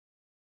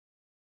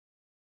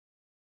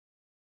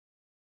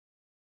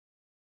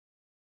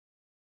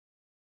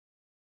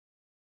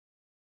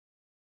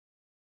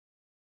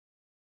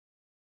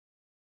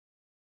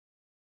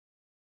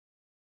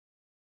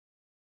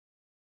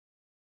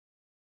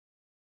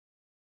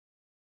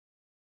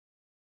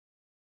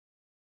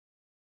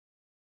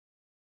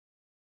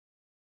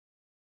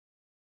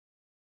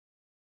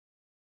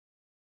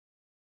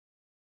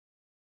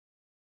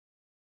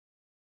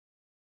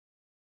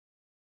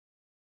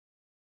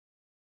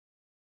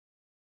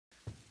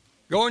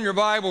Go in your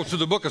Bible to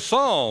the book of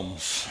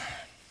Psalms,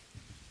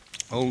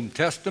 Old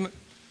Testament.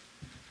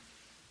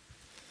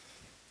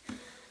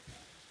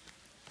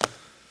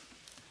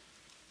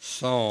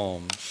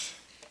 Psalms,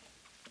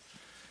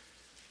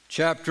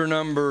 chapter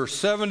number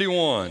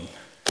 71,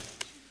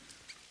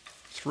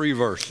 3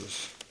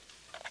 verses.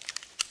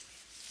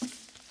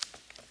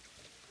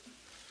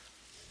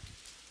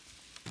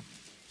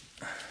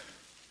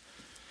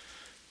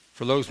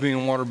 For those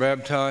being water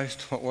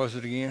baptized, what was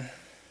it again?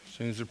 As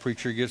soon as the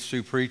preacher gets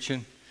through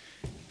preaching,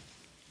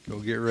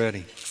 go get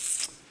ready.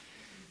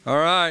 All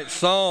right,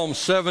 Psalm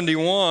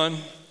 71,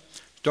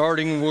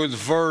 starting with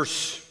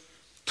verse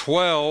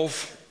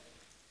 12.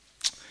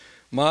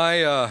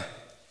 I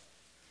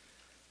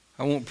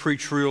won't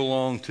preach real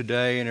long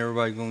today, and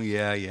everybody going,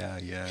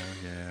 yeah,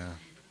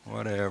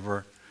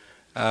 whatever.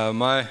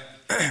 I'll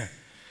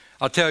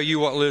tell you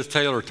what Liz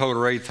Taylor told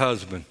her 8th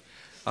husband.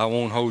 I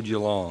won't hold you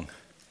long.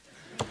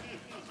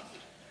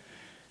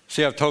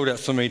 See, I've told that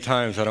so many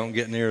times I don't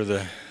get near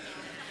the...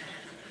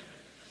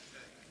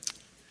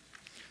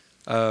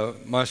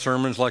 my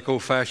sermon's like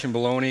old-fashioned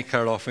bologna,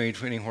 cut it off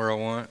anywhere I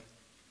want.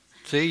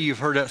 See, you've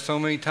heard that so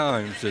many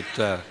times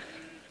that...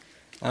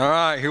 All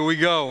right, here we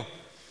go.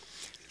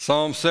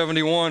 Psalm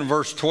 71,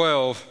 verse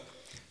 12.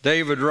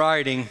 David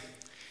writing,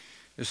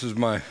 this is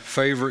my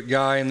favorite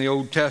guy in the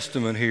Old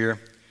Testament here.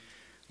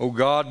 O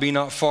God, be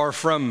not far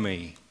from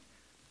me.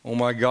 O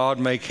my God,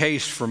 make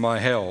haste for my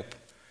help.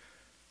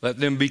 Let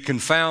them be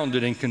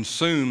confounded and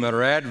consumed that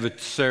are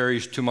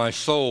adversaries to my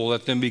soul.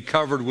 Let them be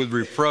covered with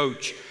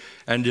reproach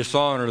and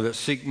dishonor that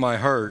seek my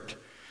hurt.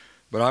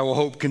 But I will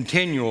hope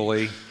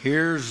continually.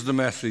 Here's the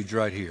message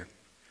right here.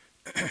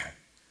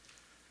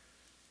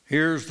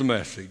 Here's the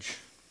message.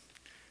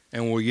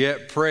 And will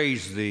yet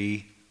praise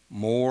thee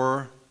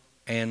more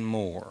and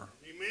more.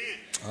 Amen.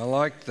 I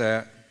like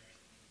that.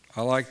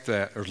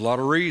 There's a lot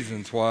of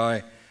reasons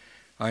why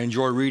I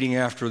enjoy reading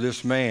after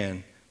this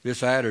man.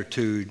 This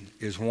attitude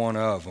is one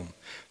of them.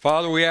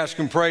 Father, we ask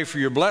and pray for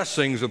your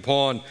blessings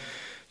upon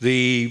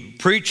the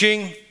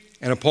preaching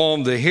and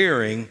upon the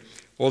hearing,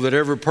 or that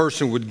every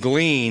person would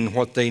glean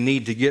what they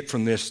need to get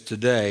from this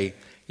today.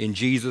 In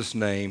Jesus'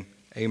 name,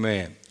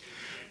 amen.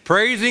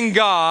 Praising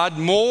God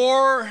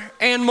more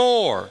and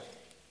more.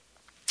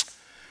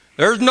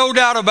 There's no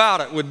doubt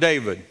about it with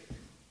David.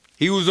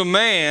 He was a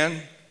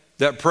man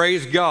that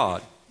praised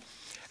God.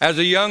 As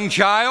a young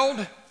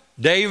child,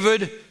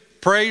 David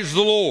praised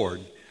the Lord.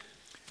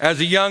 As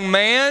a young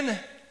man,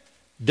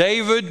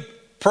 David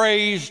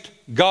praised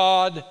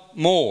God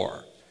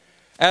more.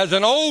 As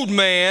an old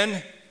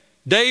man,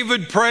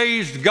 David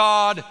praised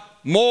God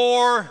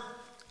more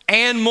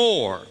and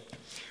more.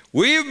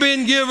 We've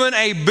been given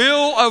a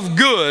bill of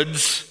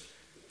goods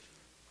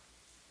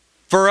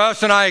for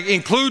us, and I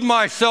include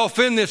myself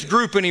in this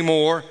group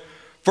anymore,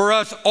 for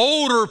us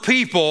older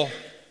people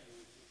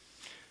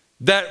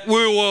that we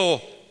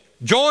will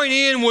join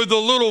in with the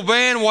little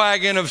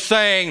bandwagon of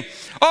saying,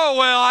 oh,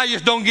 well, I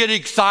just don't get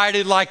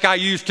excited like I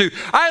used to.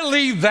 I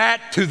leave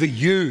that to the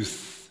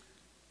youth.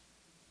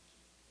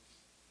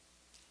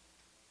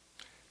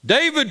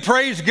 David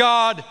praised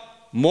God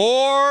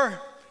more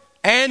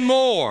and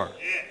more,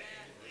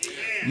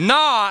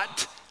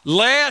 not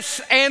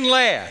less and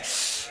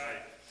less.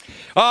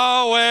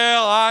 Oh,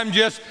 well,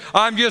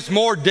 I'm just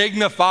more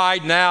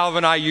dignified now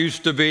than I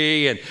used to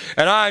be, and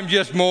I'm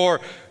just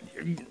more...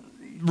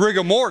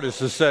 rigor mortis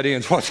has set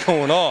in. What's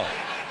going on?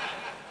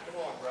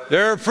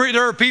 There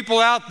are people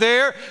out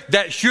there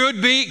that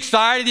should be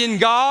excited in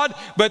God,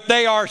 but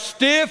they are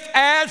stiff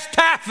as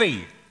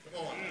taffy.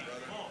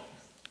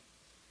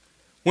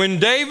 When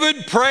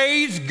David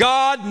praised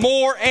God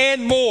more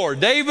and more,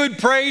 David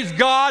praised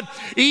God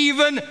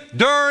even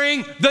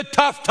during the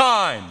tough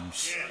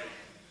times.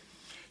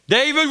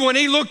 David, when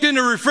he looked in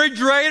the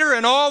refrigerator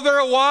and all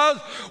there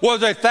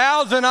was a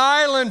Thousand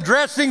Island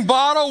dressing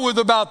bottle with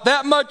about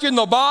that much in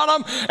the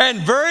bottom and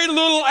very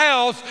little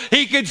else,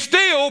 he could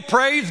still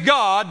praise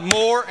God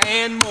more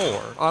and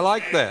more. I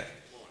like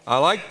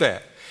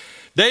that.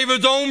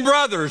 David's own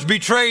brothers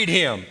betrayed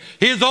him.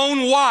 His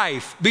own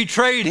wife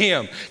betrayed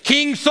him.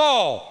 King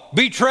Saul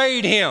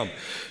betrayed him.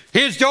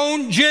 His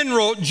own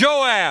general,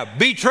 Joab,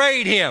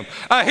 betrayed him.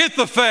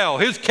 Ahithophel,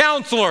 his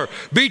counselor,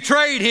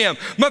 betrayed him.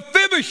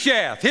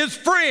 Mephibosheth, his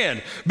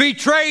friend,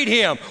 betrayed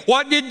him.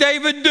 What did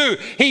David do?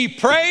 He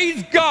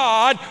praised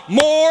God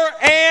more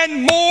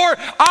and more.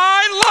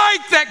 I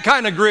like that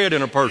kind of grit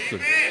in a person.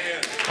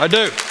 I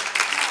do.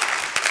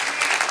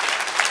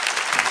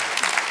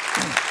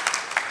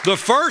 The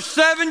first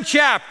 7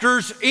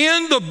 chapters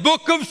in the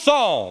book of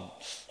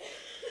Psalms,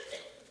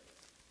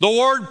 the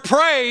word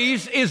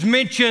praise is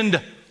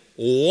mentioned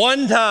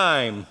 1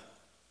 time.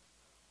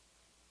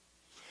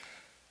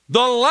 The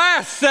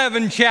last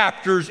 7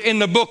 chapters in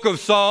the book of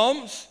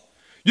Psalms,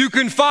 you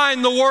can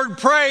find the word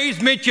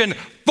praise mentioned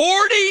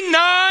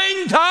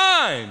 49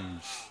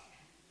 times.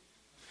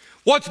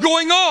 What's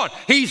going on?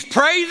 He's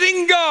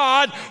praising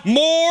God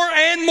more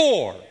and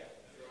more.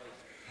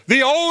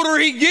 The older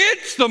he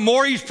gets, the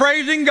more he's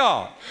praising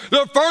God.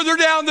 The further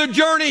down the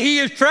journey he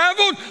has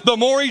traveled, the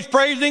more he's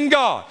praising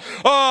God.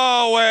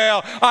 Oh,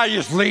 well, I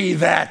just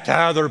leave that to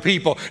other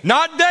people.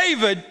 Not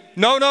David.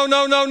 No, no,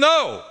 no, no,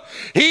 no.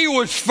 He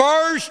was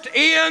first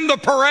in the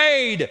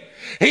parade.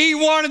 He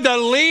wanted to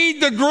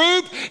lead the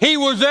group. He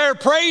was there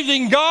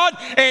praising God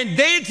and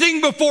dancing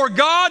before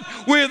God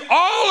with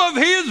all of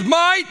his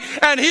might.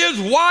 And his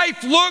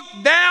wife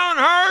looked down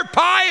her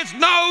pious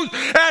nose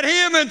at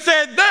him and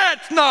said,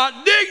 "That's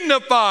not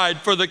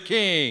dignified for the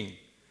king."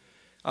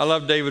 I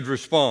love David's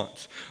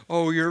response.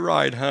 "Oh, you're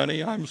right,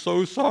 honey. I'm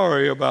so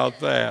sorry about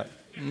that."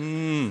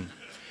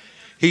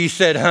 He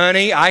said,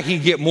 "Honey, I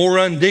can get more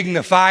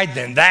undignified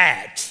than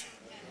that."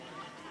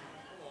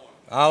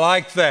 I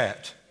like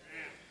that.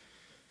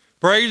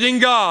 Praising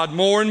God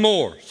more and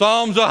more.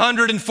 Psalms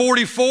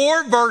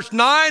 144, verse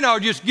 9. I'll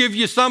just give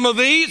you some of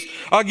these.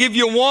 I'll give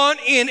you one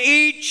in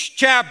each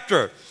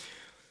chapter.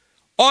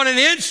 On an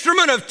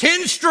instrument of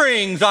 10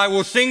 strings, I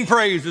will sing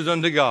praises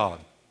unto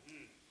God.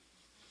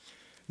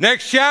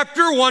 Next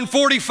chapter,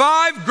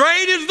 145.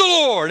 Great is the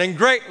Lord and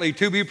greatly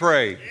to be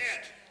praised.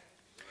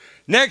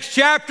 Next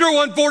chapter,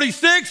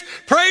 146.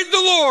 Praise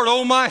the Lord,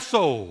 O my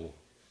soul.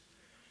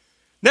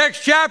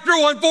 Next chapter,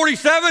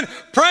 147,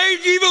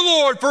 praise ye the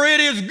Lord, for it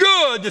is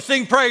good to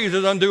sing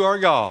praises unto our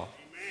God.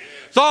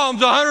 Amen.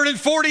 Psalms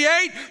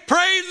 148,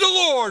 praise the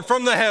Lord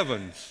from the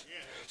heavens.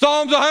 Yeah.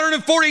 Psalms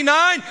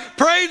 149,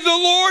 praise the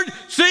Lord,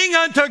 sing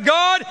unto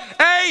God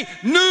a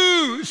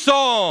new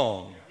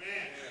song.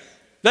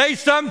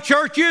 Some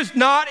churches,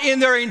 not in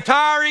their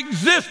entire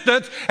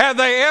existence, have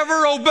they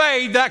ever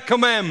obeyed that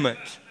commandment.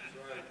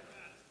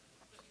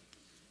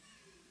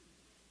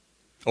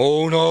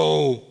 Oh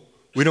no.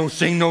 We don't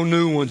sing no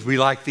new ones. We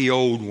like the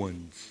old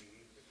ones.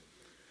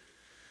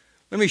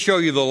 Let me show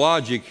you the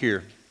logic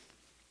here.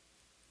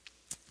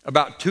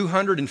 About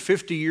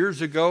 250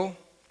 years ago,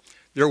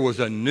 there was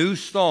a new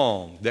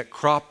song that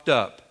cropped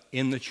up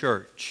in the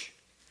church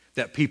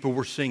that people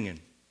were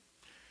singing.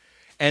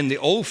 And the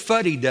old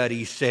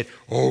fuddy-duddies said,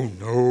 "Oh,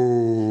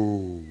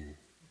 no.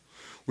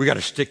 We got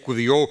to stick with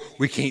the old.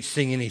 We can't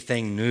sing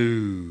anything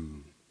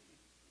new."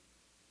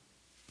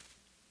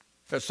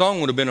 That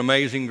song would have been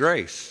Amazing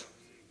Grace.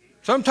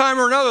 Sometime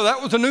or another, that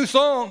was a new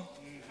song.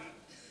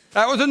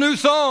 That was a new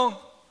song.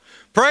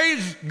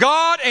 Praise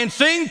God and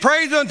sing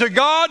praise unto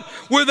God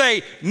with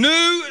a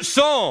new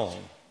song.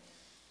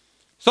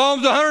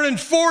 Psalms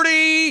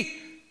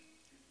 140.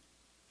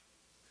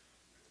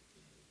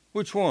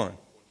 Which one?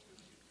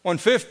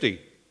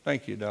 150.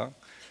 Thank you, Doc.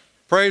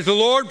 Praise the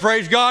Lord.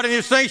 Praise God in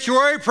his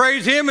sanctuary.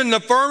 Praise him in the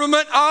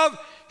firmament of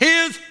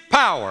his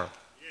power.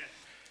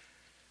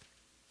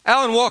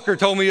 Alan Walker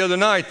told me the other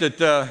night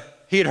that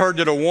he had heard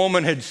that a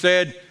woman had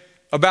said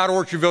about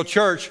Orchardville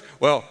Church,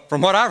 well,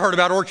 from what I've heard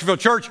about Orchardville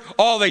Church,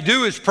 all they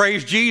do is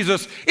praise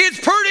Jesus. It's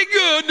pretty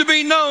good to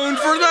be known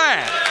for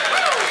that.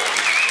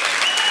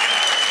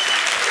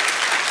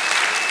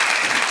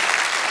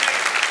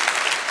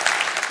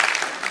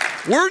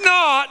 We're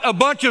not a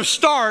bunch of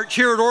starch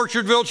here at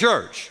Orchardville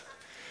Church.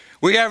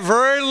 We have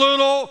very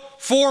little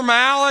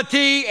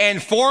formality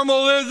and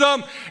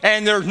formalism,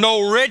 and there's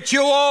no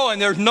ritual,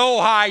 and there's no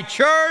high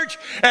church,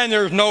 and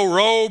there's no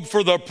robe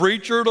for the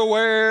preacher to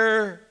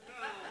wear.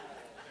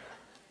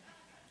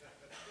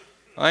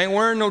 I ain't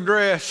wearing no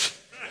dress.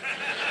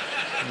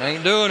 I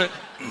ain't doing it.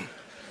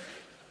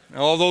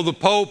 Although the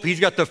Pope,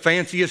 he's got the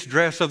fanciest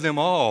dress of them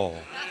all.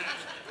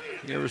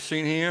 You ever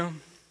seen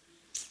him?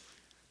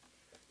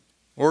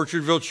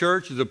 Orchardville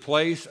Church is a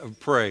place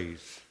of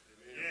praise.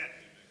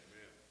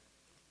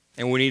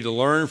 And we need to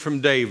learn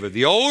from David.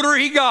 The older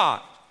he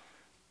got,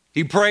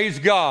 he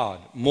praised God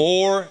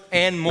more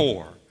and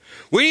more.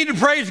 We need to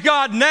praise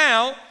God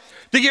now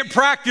to get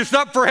practiced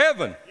up for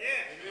heaven.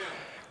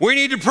 We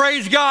need to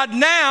praise God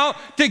now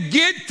to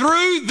get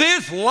through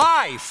this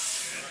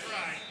life.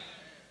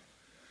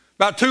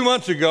 About 2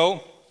 months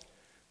ago,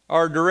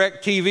 our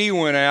DirecTV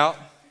went out.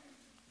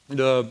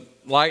 The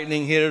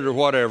lightning hit it or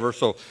whatever,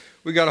 so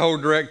we got a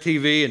hold of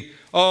DirecTV, and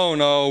oh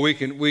no, we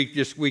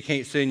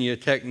can't send you a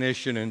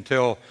technician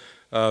until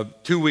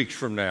 2 weeks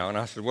from now. And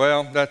I said,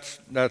 well, that's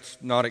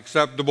not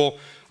acceptable.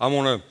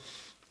 I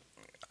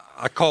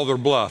call their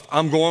bluff.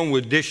 I'm going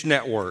with Dish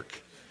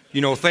Network,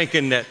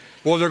 thinking that,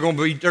 well, they're going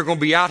to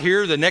be out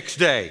here the next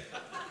day.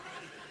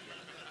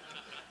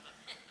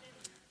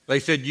 They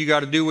said, you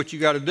got to do what you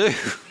got to do. I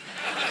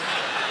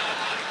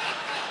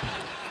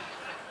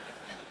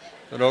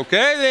said,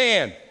 okay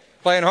then,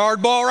 playing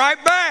hardball right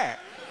back.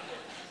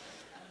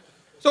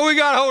 So we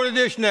got a hold of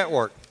Dish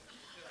Network.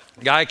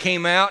 Guy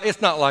came out.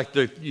 It's not like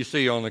you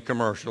see on the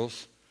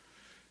commercials,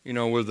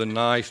 with a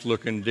nice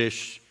looking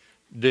Dish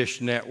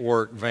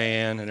Network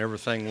van and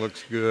everything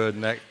looks good,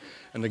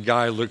 and the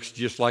guy looks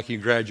just like he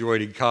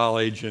graduated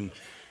college. And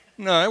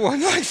no, it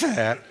wasn't like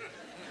that.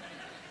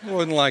 It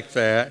wasn't like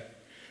that.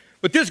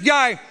 But this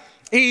guy,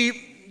 he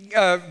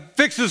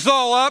fixes it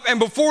all up, and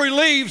before he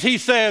leaves, he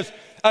says,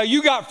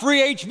 "You got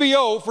free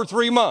HBO for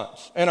 3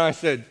 months." And I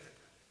said,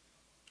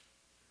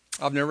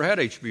 I've never had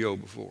HBO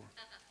before.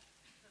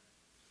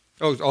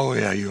 Oh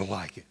yeah, you'll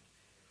like it.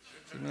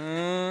 I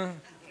said,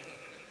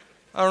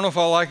 I don't know if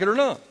I like it or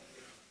not.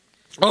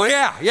 Oh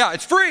yeah,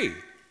 it's free.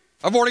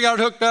 I've already got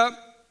it hooked up.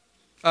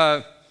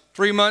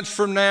 3 months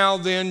from now,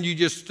 then you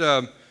just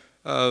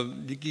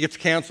it gets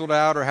canceled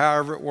out or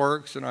however it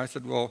works. And I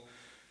said, well,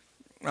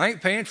 I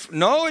ain't paying for.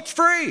 No, it's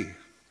free.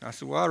 I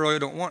said, well, I really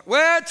don't want it.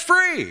 Well, it's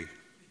free.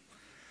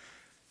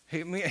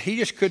 He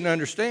just couldn't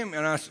understand me.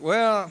 And I said,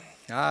 well,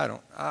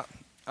 I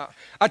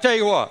tell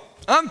you what,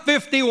 I'm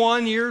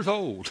 51 years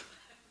old.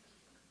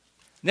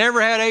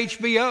 Never had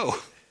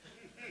HBO.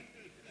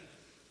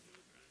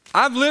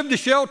 I've lived a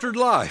sheltered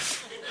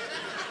life.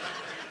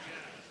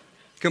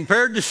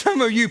 Compared to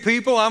some of you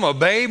people, I'm a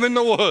babe in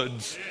the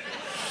woods.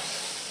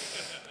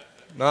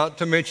 Not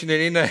to mention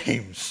any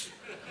names.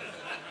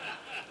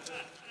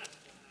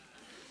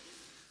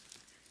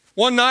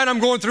 One night I'm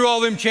going through all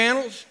them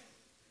channels,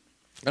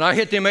 and I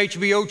hit them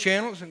HBO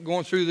channels and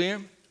going through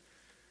them.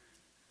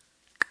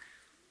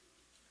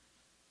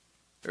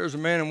 There's a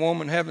man and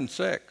woman having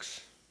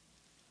sex.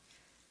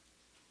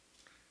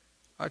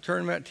 I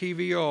turned that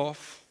TV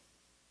off,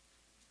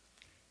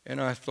 and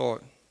I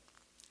thought,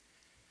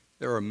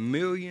 there are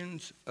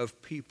millions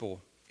of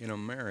people in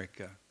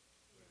America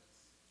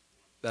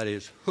that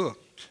is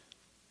hooked.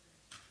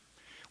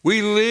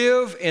 We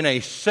live in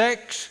a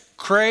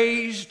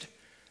sex-crazed,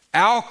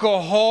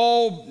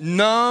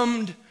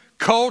 alcohol-numbed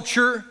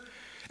culture.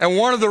 And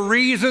one of the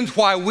reasons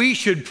why we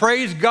should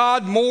praise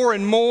God more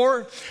and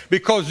more,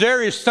 because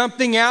there is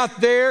something out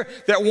there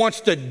that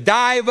wants to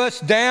dive us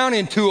down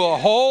into a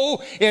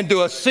hole,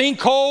 into a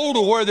sinkhole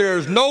to where there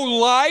is no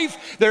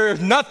life, there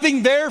is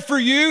nothing there for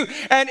you,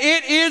 and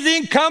it is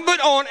incumbent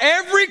on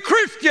every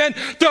Christian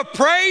to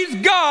praise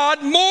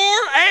God more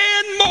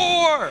and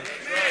more.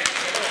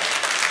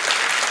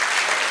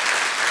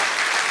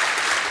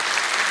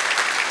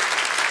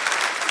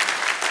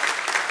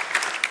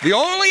 The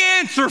only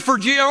answer for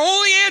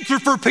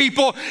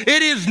people,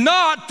 it is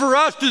not for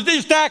us to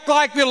just act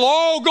like it'll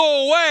all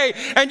go away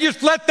and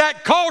just let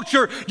that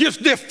culture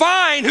just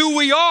define who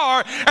we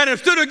are. And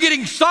instead of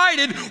getting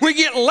excited, we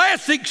get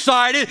less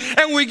excited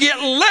and we get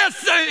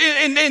less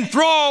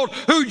enthralled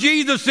who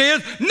Jesus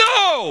is.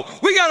 No,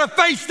 we got to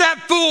face that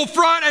full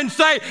front and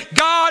say,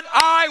 God,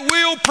 I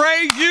will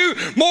praise you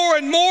more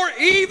and more,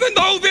 even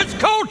though this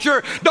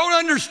culture don't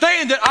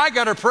understand it. I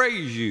got to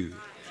praise you.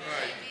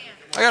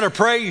 I got to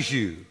praise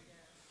you.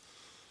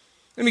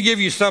 Let me give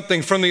you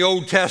something from the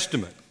Old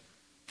Testament,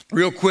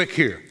 real quick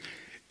here.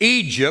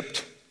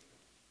 Egypt,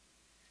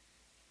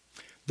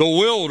 the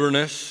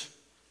wilderness,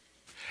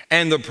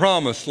 and the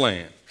promised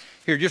land.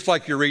 Here, just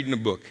like you're reading a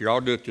book here, I'll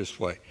do it this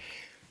way.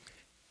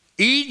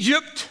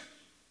 Egypt,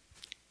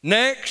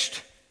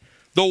 next,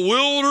 the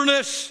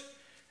wilderness,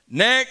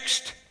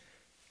 next,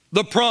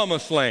 the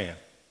promised land.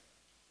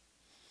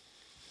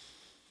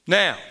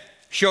 Now,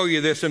 show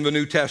you this in the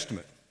New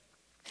Testament.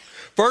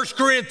 1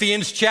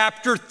 Corinthians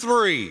chapter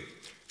 3,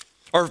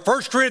 or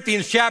 1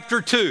 Corinthians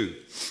chapter 2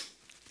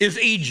 is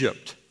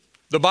Egypt.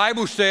 The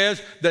Bible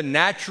says the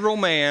natural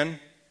man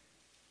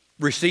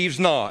receives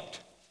not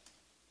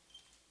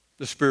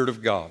the Spirit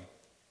of God.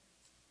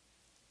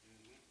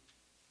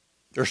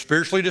 They're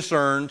spiritually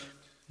discerned,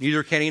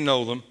 neither can he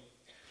know them.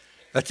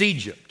 That's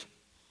Egypt.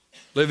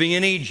 Living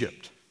in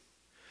Egypt.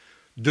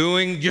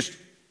 Doing just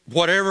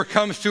whatever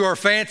comes to our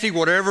fancy,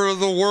 whatever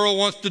the world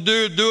wants to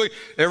do, do it.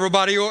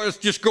 Everybody else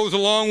just goes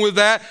along with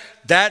that.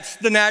 That's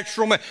the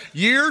natural man.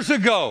 Years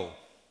ago,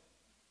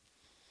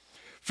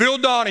 Phil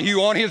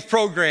Donahue on his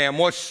program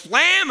was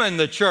slamming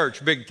the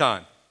church big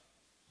time.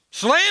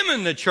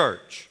 Slamming the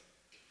church.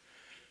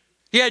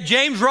 He had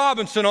James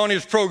Robinson on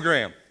his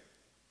program.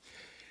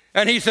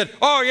 And he said,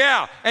 oh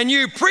yeah, and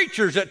you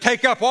preachers that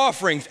take up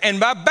offerings. And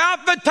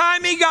about the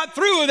time he got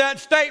through with that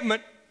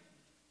statement,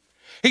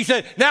 he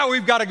said, now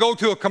we've got to go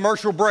to a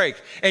commercial break.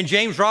 And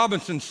James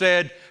Robinson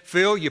said,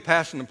 Phil, you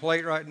passing the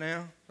plate right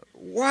now?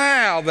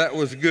 Wow, that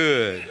was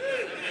good.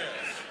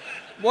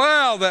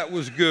 Wow, that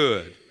was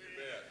good.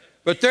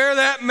 But there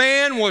that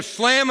man was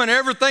slamming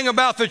everything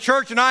about the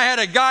church, and I had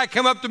a guy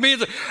come up to me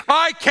and say,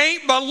 I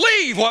can't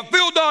believe what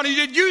Phil Donahue,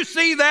 did you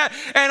see that?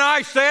 And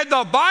I said,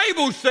 the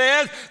Bible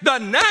says the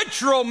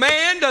natural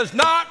man does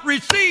not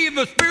receive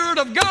the Spirit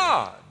of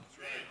God.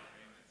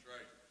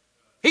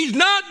 He's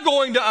not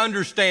going to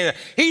understand it.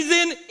 He's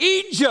in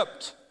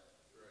Egypt.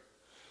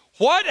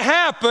 What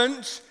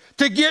happens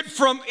to get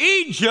from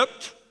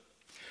Egypt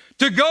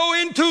to go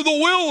into the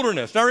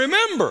wilderness? Now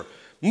remember,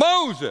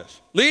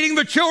 Moses leading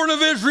the children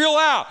of Israel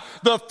out.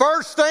 The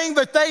first thing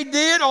that they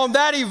did on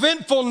that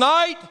eventful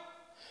night,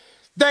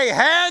 they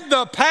had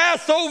the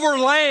Passover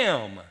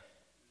lamb.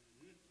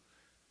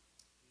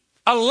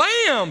 A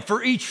lamb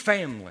for each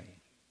family.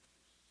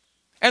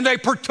 And they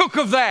partook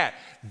of that.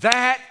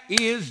 That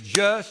is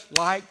just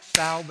like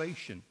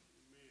salvation.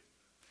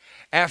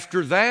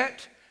 After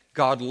that,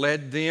 God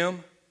led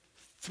them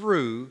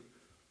through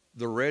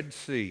the Red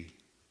Sea.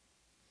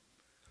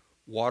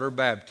 Water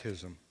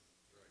baptism.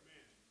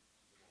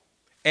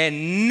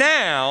 And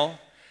now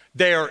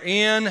they are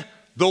in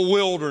the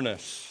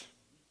wilderness.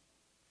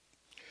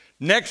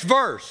 Next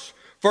verse,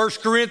 1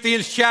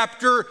 Corinthians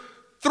chapter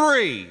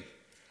 3.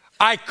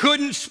 I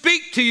couldn't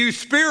speak to you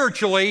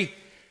spiritually.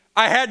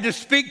 I had to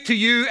speak to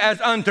you as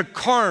unto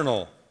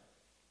carnal.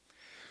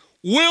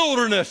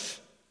 Wilderness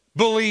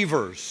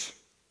believers.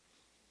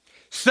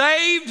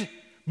 Saved,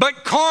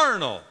 but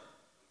carnal.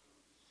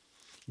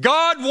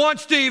 God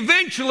wants to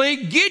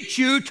eventually get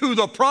you to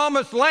the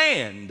promised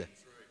land.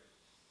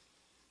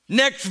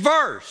 Next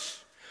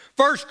verse,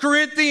 1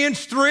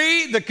 Corinthians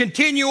 3, the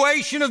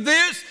continuation of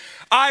this.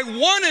 I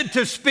wanted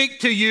to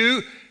speak to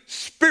you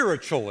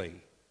spiritually,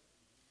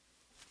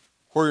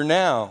 where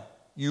now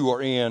you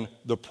are in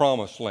the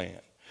promised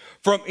land.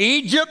 From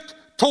Egypt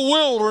to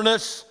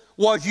wilderness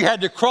was you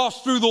had to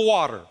cross through the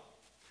water.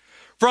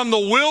 From the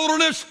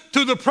wilderness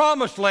to the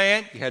promised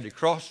land, you had to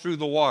cross through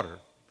the water.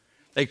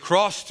 They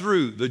crossed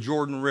through the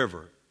Jordan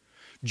River.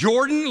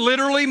 Jordan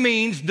literally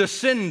means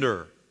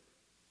descender.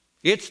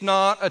 It's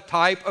not a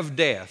type of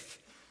death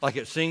like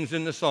it sings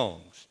in the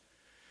songs.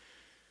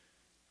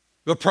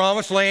 The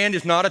promised land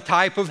is not a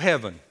type of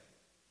heaven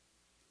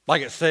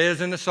like it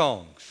says in the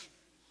songs.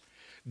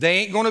 They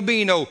ain't going to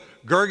be no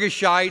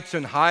Girgashites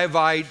and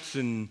Hivites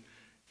and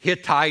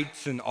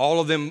Hittites and all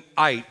of them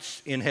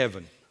ites in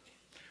heaven.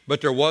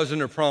 But there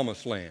wasn't a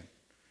promised land.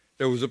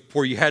 There was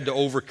where you had to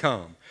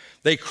overcome.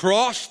 They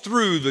crossed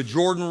through the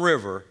Jordan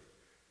River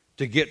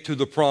to get to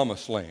the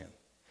promised land.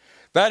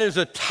 That is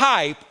a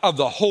type of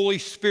the Holy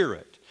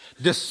Spirit,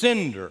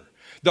 descender.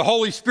 The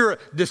Holy Spirit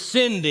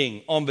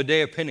descending on the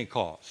day of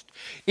Pentecost.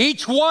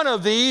 Each one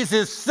of these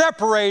is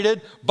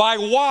separated by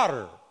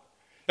water.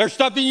 There's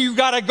something you've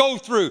got to go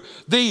through.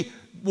 The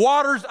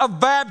waters of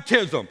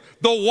baptism,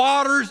 the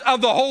waters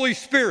of the Holy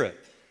Spirit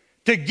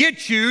to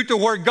get you to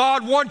where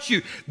God wants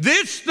you.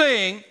 This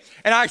thing,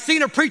 and I've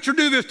seen a preacher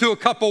do this to a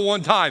couple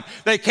one time.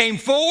 They came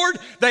forward,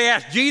 they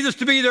asked Jesus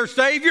to be their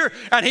Savior,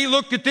 and he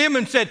looked at them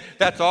and said,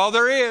 that's all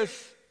there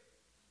is.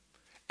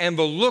 And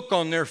the look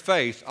on their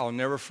face, I'll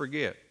never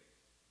forget.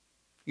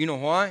 You know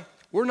why?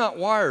 We're not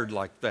wired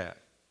like that.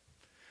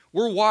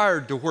 We're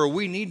wired to where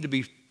we need to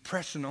be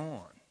pressing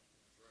on.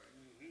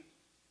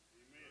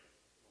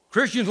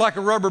 Christians like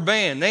a rubber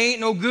band. They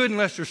ain't no good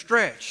unless they're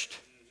stretched.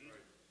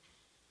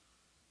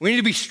 We need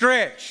to be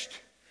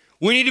stretched.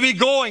 We need to be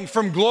going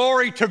from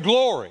glory to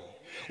glory.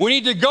 We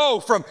need to go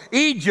from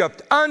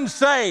Egypt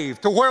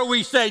unsaved to where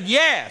we said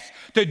yes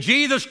to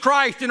Jesus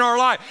Christ in our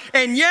life.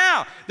 And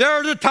yeah,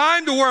 there's a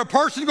time to where a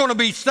person's going to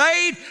be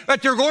saved,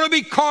 but they're going to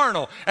be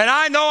carnal. And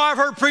I know I've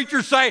heard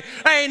preachers say,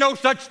 there ain't no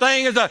such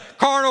thing as a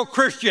carnal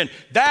Christian.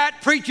 That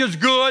preaches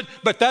good,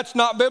 but that's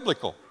not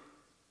biblical.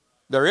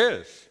 There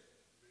is.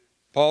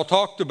 Paul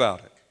talked about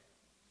it.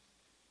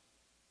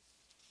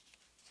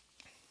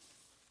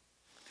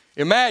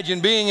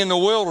 Imagine being in the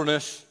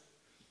wilderness,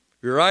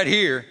 you're right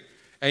here,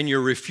 and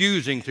you're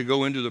refusing to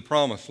go into the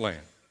promised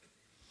land.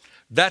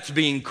 That's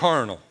being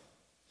carnal.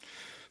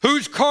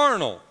 Who's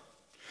carnal?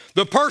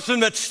 The person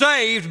that's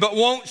saved but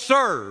won't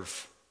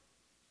serve.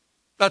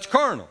 That's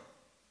carnal.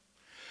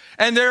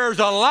 And there's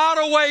a lot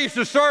of ways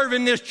to serve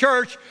in this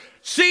church.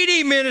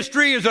 CD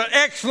ministry is an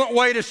excellent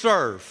way to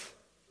serve.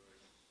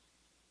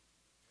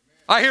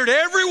 I hear it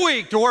every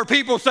week to where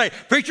people say,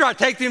 preacher, I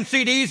take them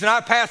CDs and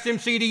I pass them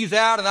CDs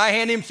out and I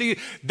hand them CDs.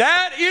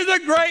 That is a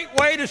great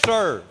way to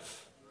serve.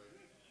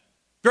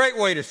 Great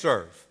way to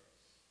serve.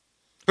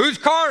 Who's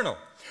carnal?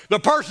 The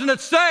person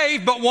that's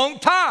saved but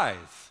won't tithe.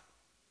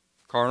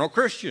 Carnal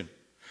Christian.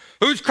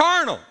 Who's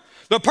carnal?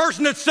 The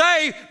person that's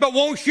saved but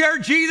won't share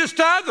Jesus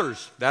to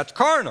others. That's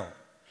carnal.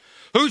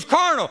 Who's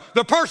carnal?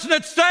 The person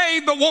that's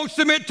saved but won't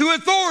submit to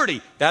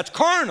authority. That's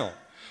carnal.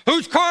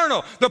 Who's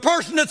carnal? The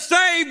person that's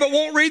saved but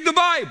won't read the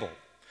Bible.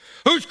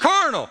 Who's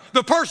carnal?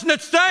 The person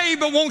that's saved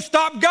but won't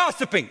stop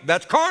gossiping.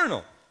 That's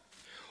carnal.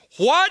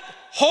 What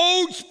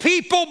holds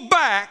people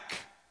back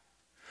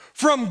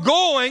from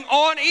going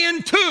on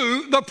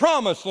into the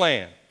promised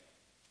land?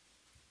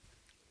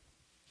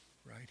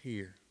 Right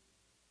here.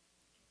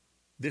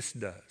 This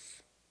does.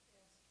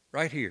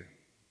 Right here.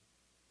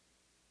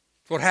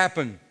 It's what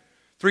happened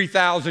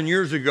 3,000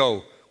 years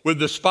ago with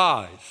the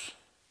spies.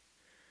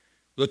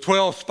 The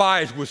 12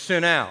 spies were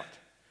sent out.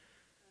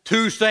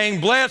 2 saying,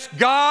 bless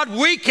God,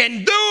 we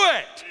can do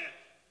it.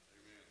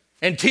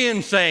 And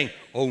 10 saying,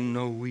 oh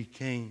no, we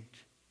can't.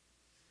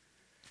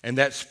 And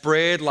that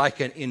spread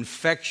like an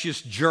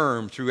infectious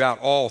germ throughout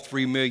all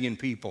 3 million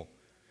people.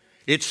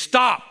 It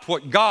stopped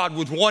what God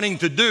was wanting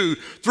to do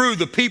through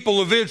the people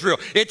of Israel.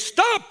 It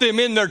stopped them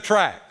in their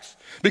tracks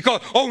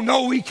because, oh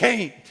no, we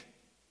can't.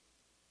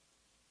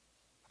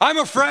 I'm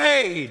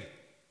afraid.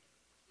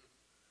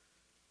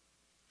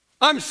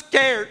 I'm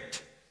scared.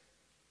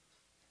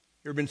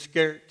 You ever been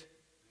scared?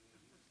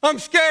 I'm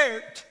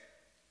scared.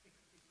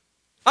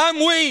 I'm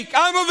weak.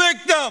 I'm a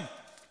victim.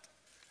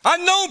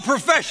 I've known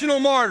professional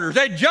martyrs.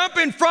 They jump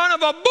in front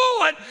of a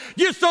bullet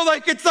just so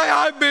they could say,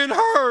 I've been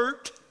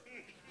hurt.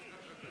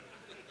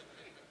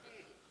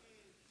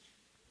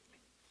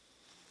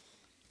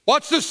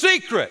 What's the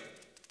secret?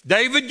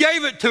 David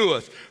gave it to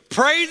us.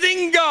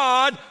 Praising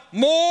God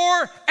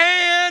more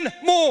and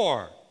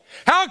more.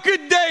 How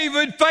could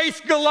David face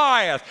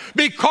Goliath?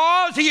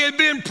 Because he had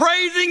been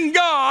praising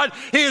God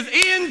his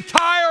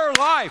entire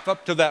life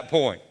up to that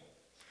point.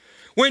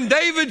 When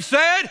David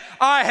said,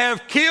 I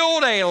have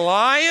killed a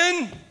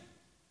lion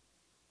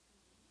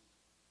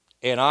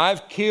and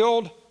I've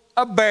killed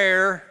a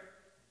bear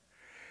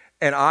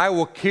and I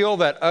will kill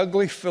that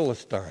ugly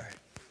Philistine.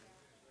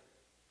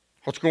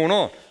 What's going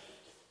on?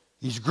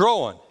 He's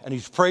growing and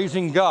he's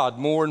praising God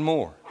more and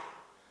more.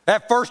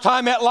 That first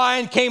time that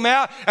lion came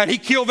out and he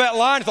killed that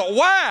lion, I thought,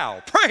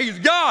 wow, praise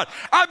God.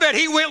 I bet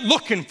he went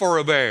looking for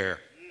a bear.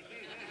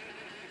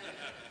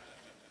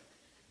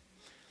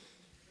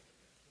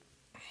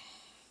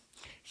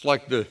 It's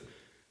like the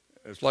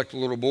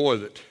little boy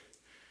that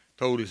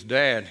told his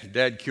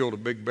dad killed a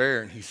big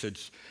bear, and he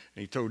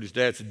told his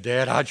dad,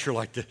 Dad, I'd sure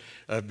like to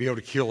be able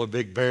to kill a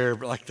big bear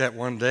like that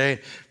one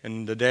day.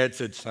 And the dad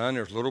said, son,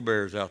 there's little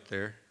bears out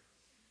there.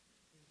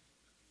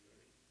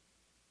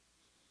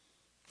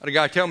 I had a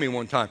guy tell me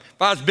one time, if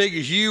I was as big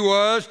as you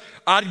was,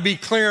 I'd be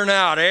clearing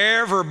out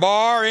every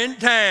bar in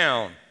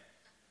town.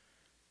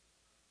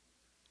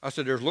 I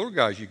said, there's little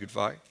guys you could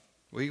fight.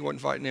 Well, he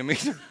wasn't fighting them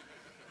either,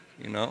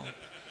 you know.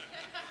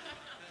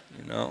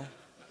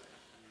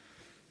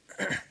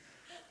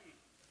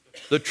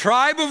 The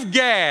tribe of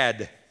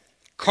Gad,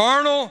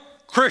 carnal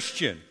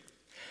Christian,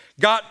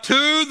 got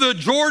to the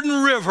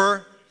Jordan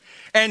River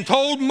and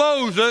told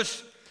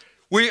Moses,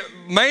 we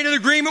made an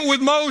agreement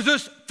with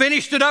Moses,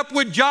 finished it up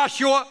with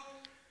Joshua,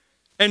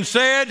 and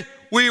said,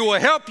 we will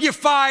help you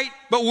fight,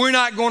 but we're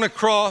not going to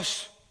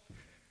cross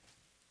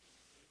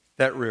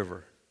that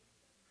river.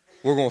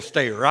 We're going to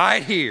stay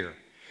right here.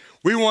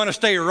 We want to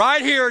stay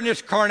right here in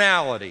this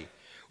carnality.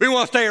 We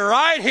want to stay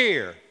right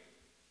here.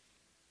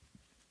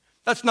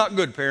 That's not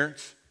good,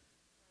 parents.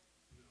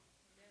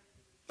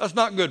 That's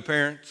not good,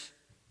 parents.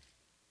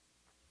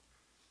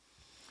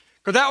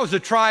 Because that was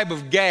the tribe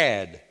of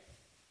Gad.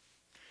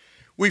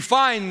 We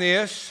find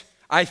this,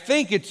 I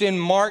think it's in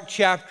Mark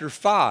chapter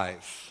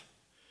 5,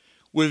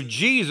 with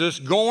Jesus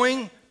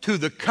going to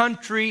the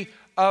country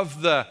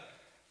of the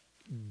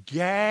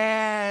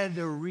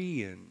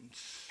Gadareans.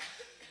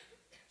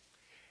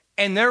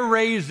 And they're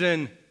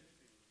raising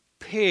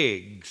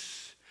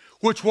pigs,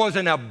 which was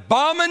an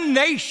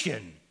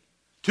abomination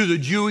to the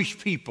Jewish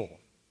people.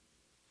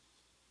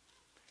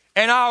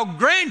 And I'll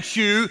grant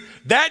you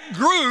that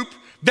group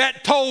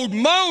that told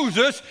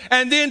Moses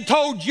and then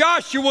told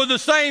Joshua the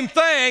same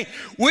thing,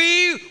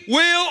 we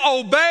will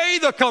obey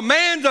the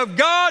commands of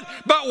God,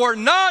 but we're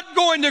not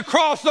going to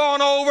cross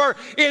on over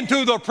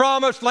into the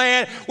promised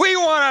land. We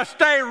want to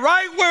stay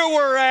right where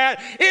we're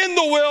at in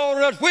the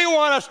wilderness. We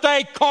want to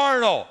stay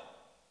carnal.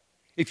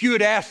 If you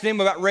had asked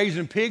them about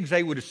raising pigs,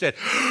 they would have said,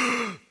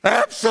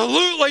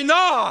 absolutely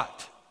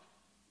not.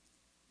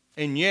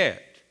 And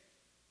yet,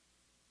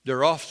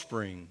 their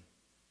offspring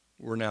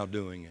were now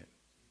doing it.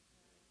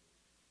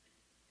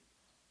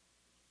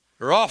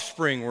 Their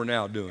offspring were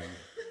now doing it.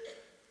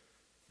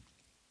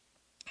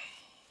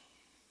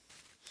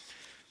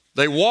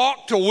 They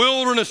walked a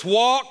wilderness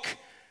walk,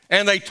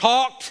 and they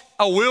talked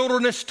a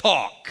wilderness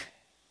talk.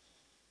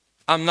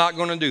 I'm not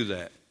going to do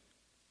that.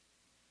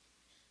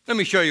 Let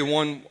me show you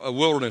a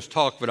wilderness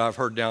talk that I've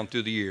heard down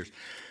through the years.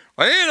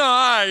 Well,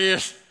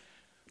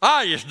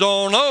 I just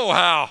don't know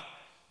how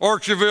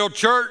Orchardville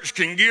Church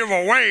can give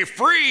away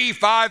free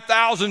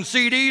 5,000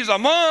 CDs a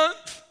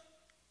month.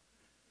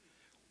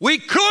 We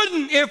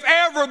couldn't if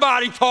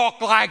everybody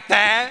talked like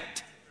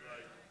that.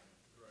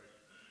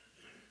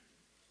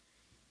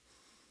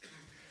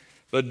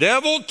 The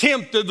devil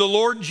tempted the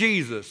Lord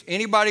Jesus.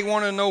 Anybody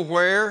want to know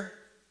where?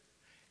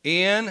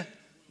 In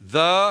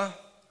the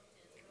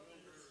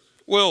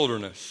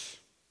wilderness.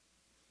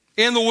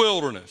 In the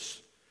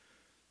wilderness.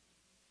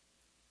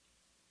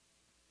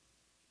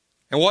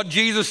 And what did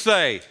Jesus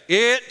say?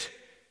 It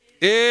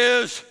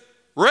is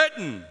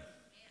written.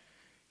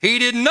 He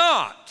did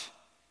not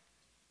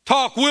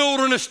talk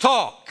wilderness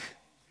talk.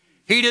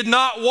 He did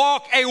not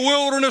walk a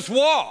wilderness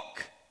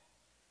walk.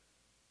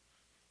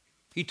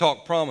 He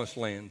talked promised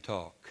land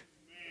talk.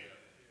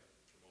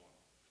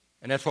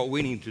 And that's what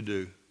we need to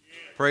do.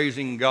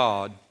 Praising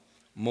God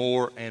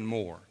more and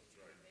more.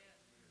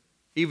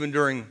 Even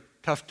during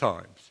tough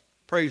times.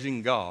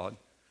 Praising God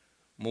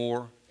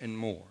more and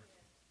more.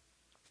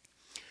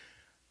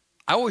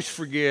 I always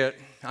forget,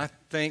 I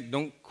think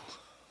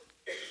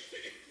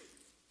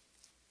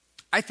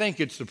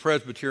it's the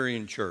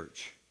Presbyterian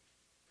Church.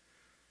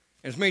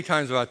 As many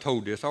times as I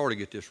told this, I ought to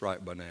get this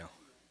right by now.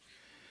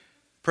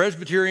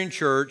 Presbyterian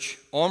Church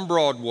on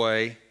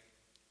Broadway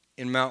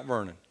in Mount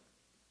Vernon.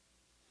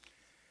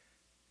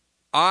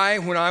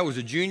 When I was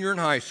a junior in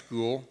high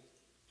school,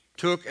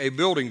 took a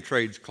building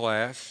trades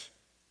class,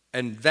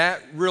 and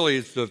that really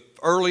is the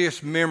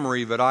earliest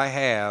memory that I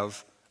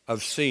have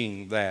of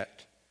seeing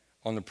that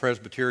on the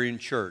Presbyterian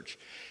Church.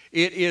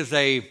 It is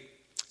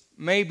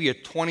maybe a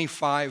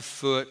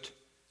 25-foot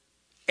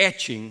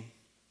etching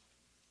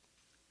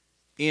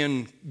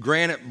in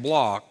granite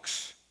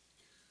blocks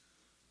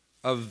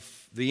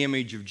of the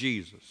image of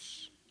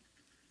Jesus.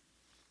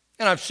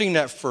 And I've seen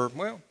that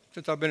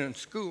since I've been in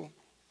school.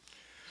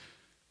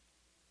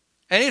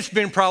 And it's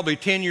been probably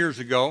 10 years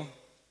ago.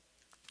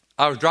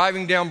 I was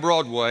driving down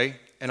Broadway,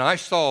 and I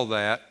saw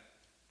that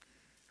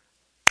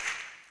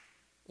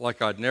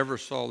like I'd never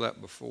saw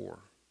that before.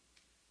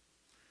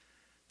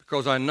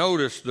 Because I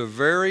noticed the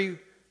very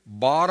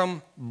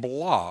bottom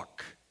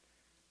block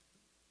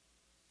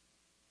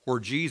where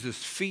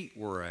Jesus' feet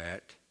were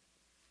at,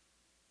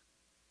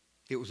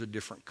 it was a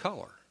different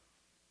color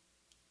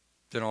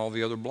than all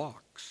the other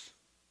blocks.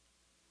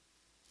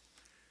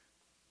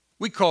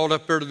 We called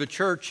up there to the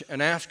church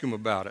and asked them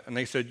about it. And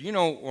they said, you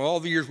know, all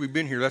the years we've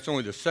been here, that's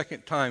only the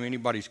second time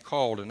anybody's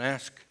called and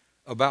asked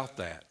about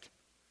that.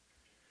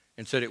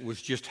 And said it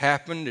was just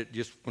happened. It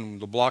just, when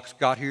the blocks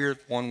got here,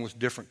 one was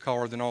different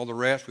color than all the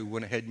rest. We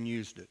went ahead and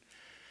used it.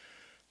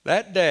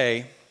 That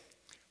day,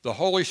 the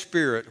Holy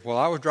Spirit, while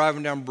I was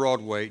driving down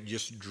Broadway,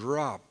 just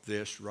dropped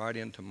this right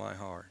into my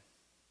heart.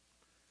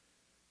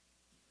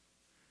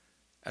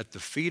 At the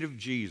feet of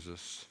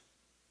Jesus,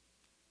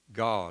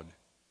 God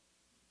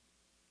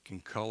can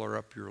color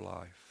up your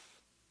life.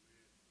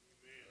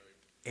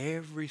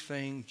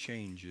 Everything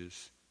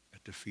changes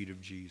at the feet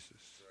of Jesus.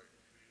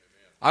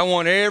 I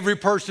want every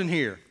person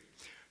here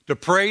to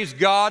praise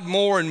God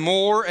more and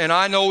more, and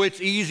I know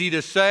it's easy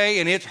to say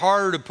and it's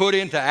harder to put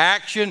into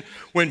action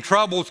when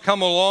troubles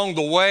come along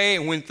the way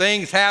and when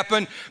things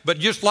happen. But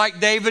just like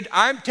David,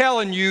 I'm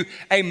telling you,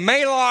 a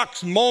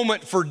Malak's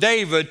moment for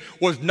David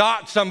was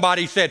not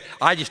somebody said,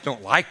 I just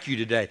don't like you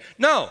today.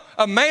 No,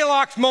 a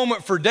Malak's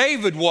moment for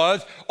David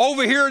was,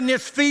 over here in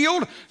this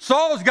field,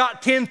 Saul's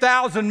got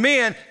 10,000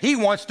 men. He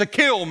wants to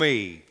kill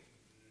me.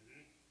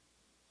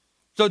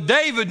 So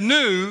David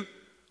knew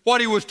what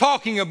he was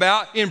talking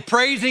about in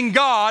praising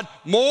God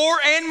more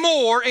and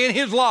more in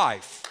his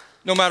life.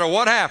 No matter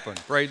what happened,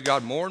 praise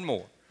God more and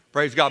more.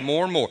 Praise God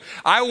more and more.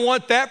 I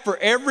want that for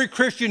every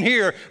Christian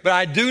here, but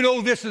I do know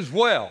this as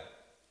well.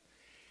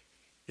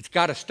 It's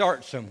got to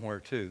start somewhere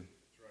too.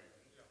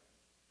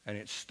 And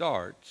it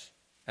starts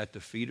at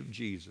the feet of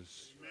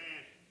Jesus,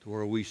 to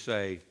where we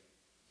say,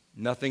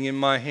 nothing in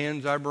my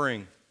hands I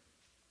bring,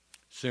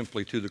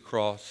 simply to the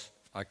cross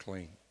I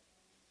cling.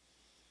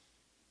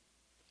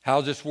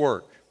 How's this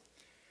work?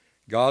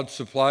 God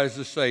supplies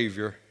the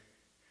Savior.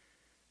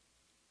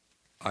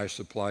 I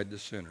supplied the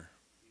sinner.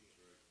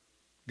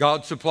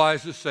 God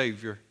supplies the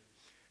Savior.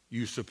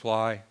 You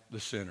supply the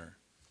sinner.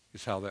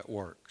 Is how that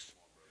works.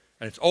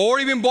 And it's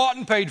already been bought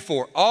and paid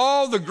for.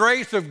 All the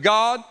grace of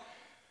God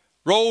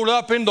rolled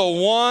up into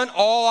one.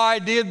 All I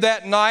did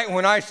that night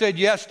when I said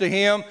yes to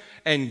Him,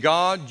 and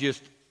God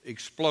just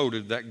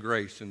exploded that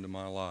grace into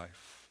my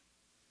life.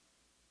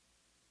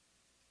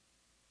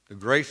 The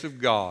grace of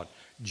God.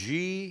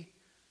 G-R-A-C-E.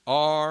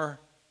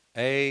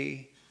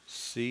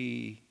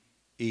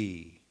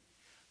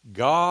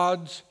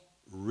 God's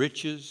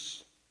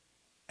riches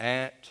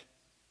at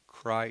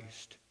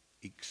Christ's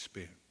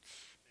expense.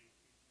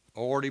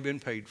 Already been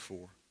paid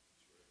for.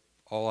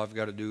 All I've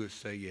got to do is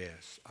say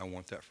yes. I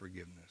want that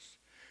forgiveness.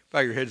 Bow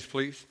your heads,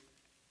 please.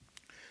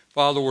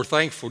 Father, we're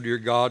thankful, dear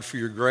God, for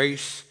your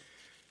grace.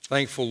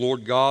 Thankful,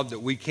 Lord God,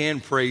 that we can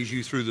praise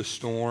you through the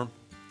storm.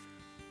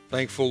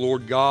 Thankful,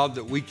 Lord God,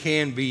 that we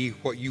can be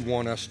what you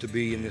want us to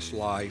be in this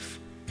life.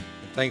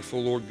 And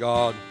thankful, Lord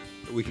God,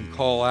 that we can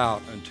call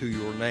out unto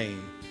your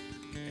name,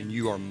 and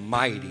you are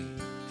mighty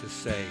to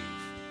save.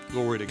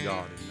 Glory to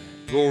God in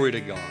that. Glory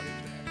to God in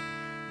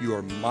that. You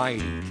are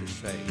mighty to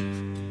save.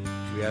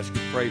 We ask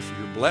and pray for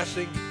your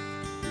blessing,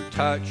 your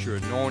touch, your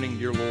anointing,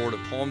 dear Lord,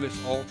 upon this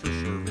altar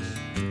service.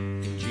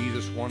 In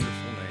Jesus' wonderful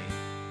name.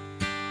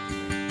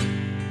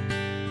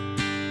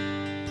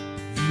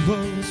 He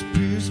was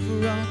pierced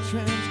for our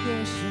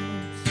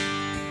transgressions,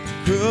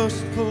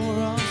 crushed for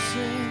our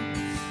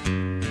sins.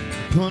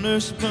 The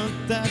punishment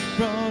that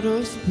brought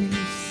us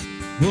peace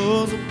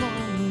was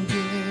upon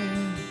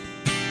Him.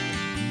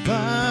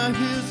 By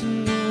His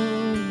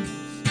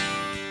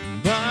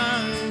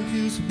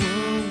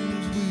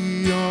wounds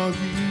we are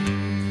healed.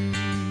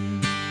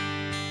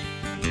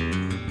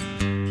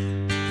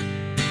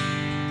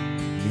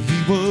 He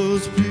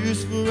was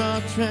pierced for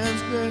our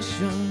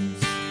transgressions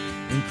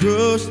and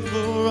crushed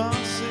for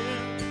our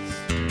sins.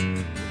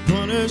 The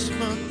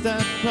punishment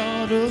that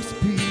brought us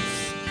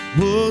peace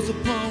was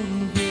upon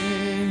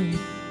Him.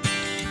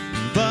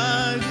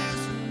 By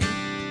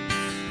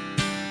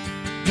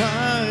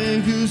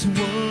His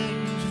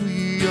wounds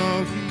we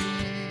are healed.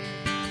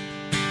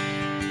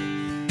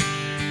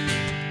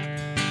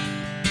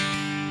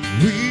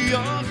 We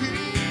are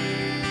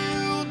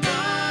healed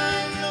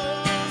by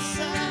your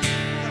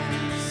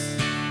sacrifice,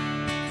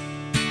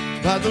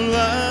 by the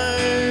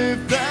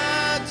life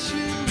that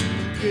you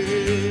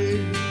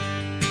gave.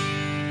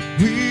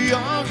 We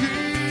are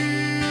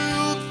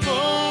healed,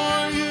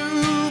 for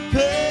you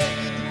paid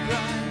the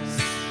price.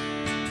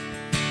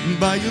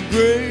 By your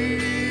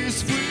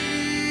grace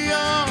we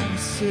are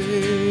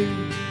saved.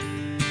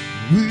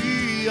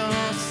 We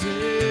are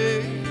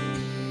saved.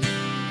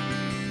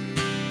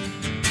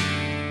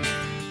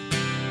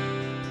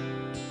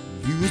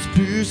 He was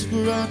pierced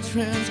for our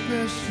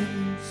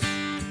transgressions,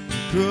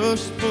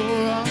 crushed for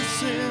our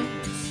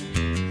sins.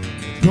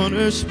 The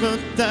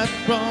punishment that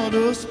brought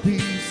us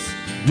peace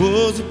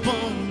was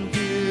upon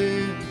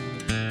him.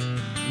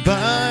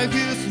 By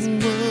his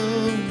wounds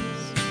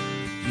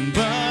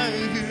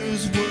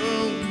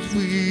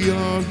we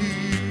are healed.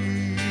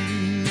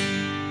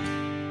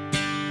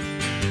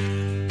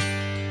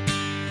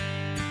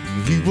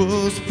 He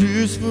was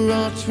pierced for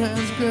our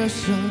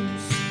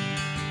transgressions,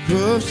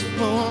 crushed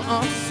for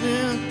our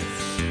sins.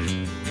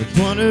 The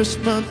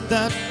punishment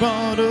that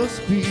brought us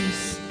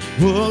peace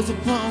was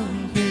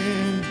upon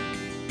him.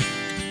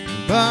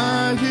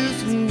 By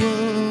his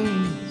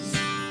wounds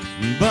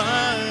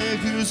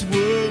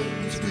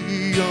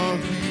we are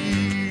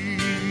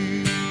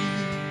healed.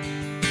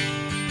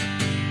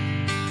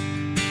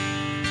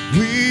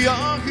 We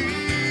are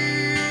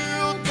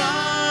healed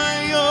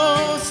by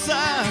your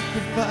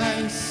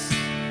sacrifice.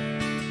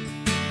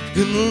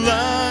 In the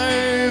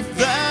life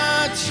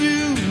that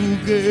you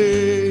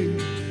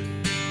gave,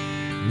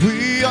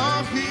 we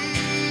are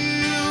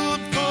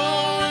healed,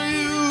 for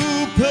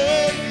you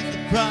paid the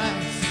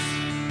price.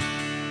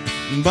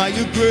 By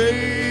your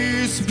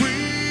grace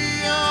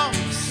we are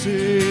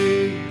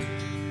saved.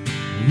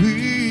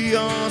 We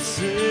are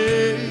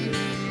saved.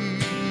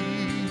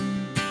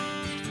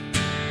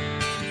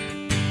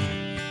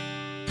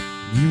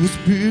 He was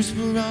pierced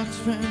for our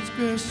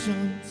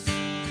transgressions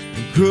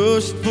and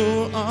crushed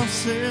for our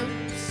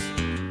sins.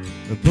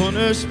 The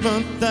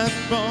punishment that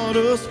brought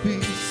us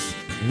peace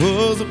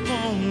was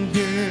upon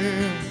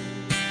him.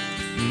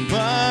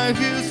 By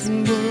his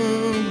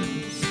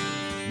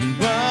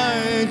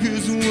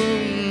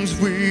wounds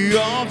we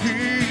are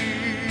healed.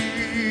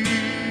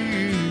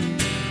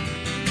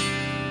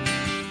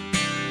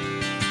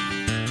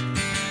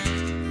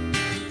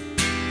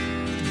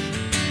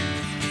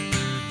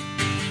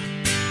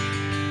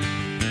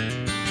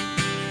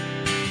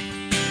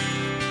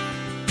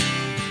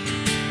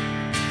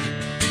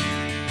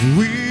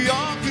 We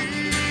are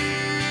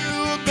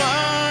healed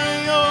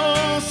by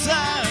your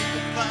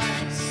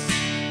sacrifice.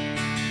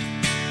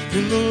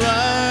 In the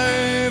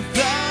life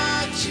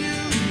that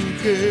you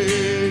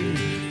gave,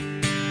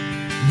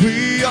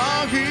 we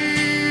are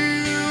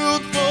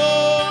healed,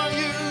 for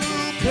you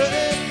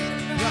paid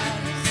the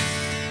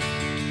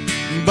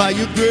price. By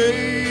your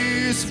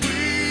grace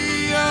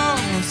we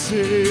are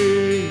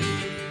saved.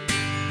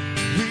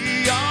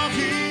 We are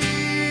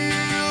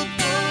healed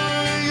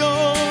for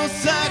your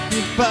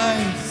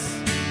sacrifice.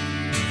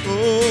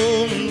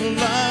 Oh, in the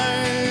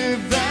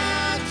life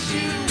that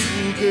you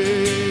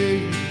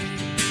gave,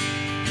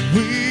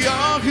 we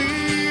are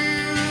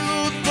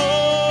healed,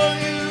 for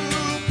you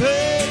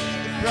paid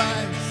the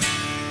price.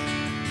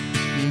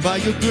 By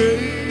your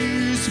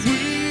grace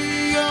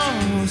we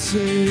are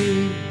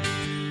saved.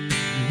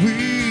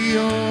 We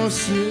are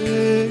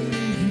saved.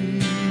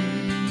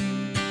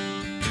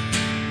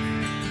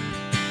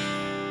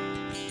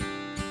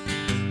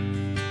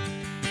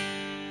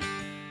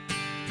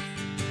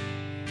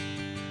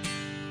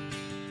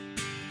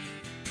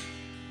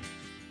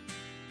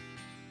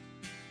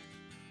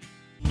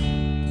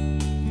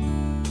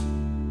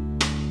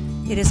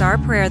 It is our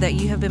prayer that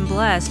you have been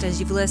blessed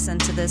as you've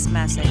listened to this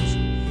message.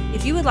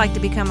 If you would like to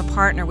become a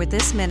partner with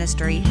this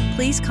ministry,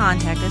 please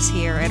contact us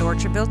here at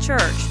Orchardville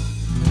Church.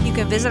 You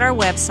can visit our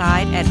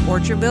website at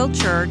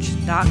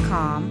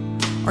orchardvillechurch.com,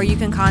 or you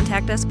can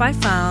contact us by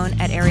phone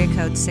at area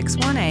code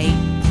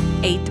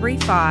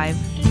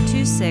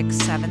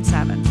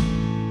 618-835-2677.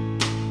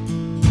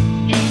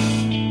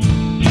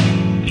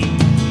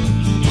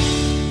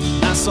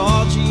 I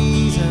saw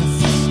Jesus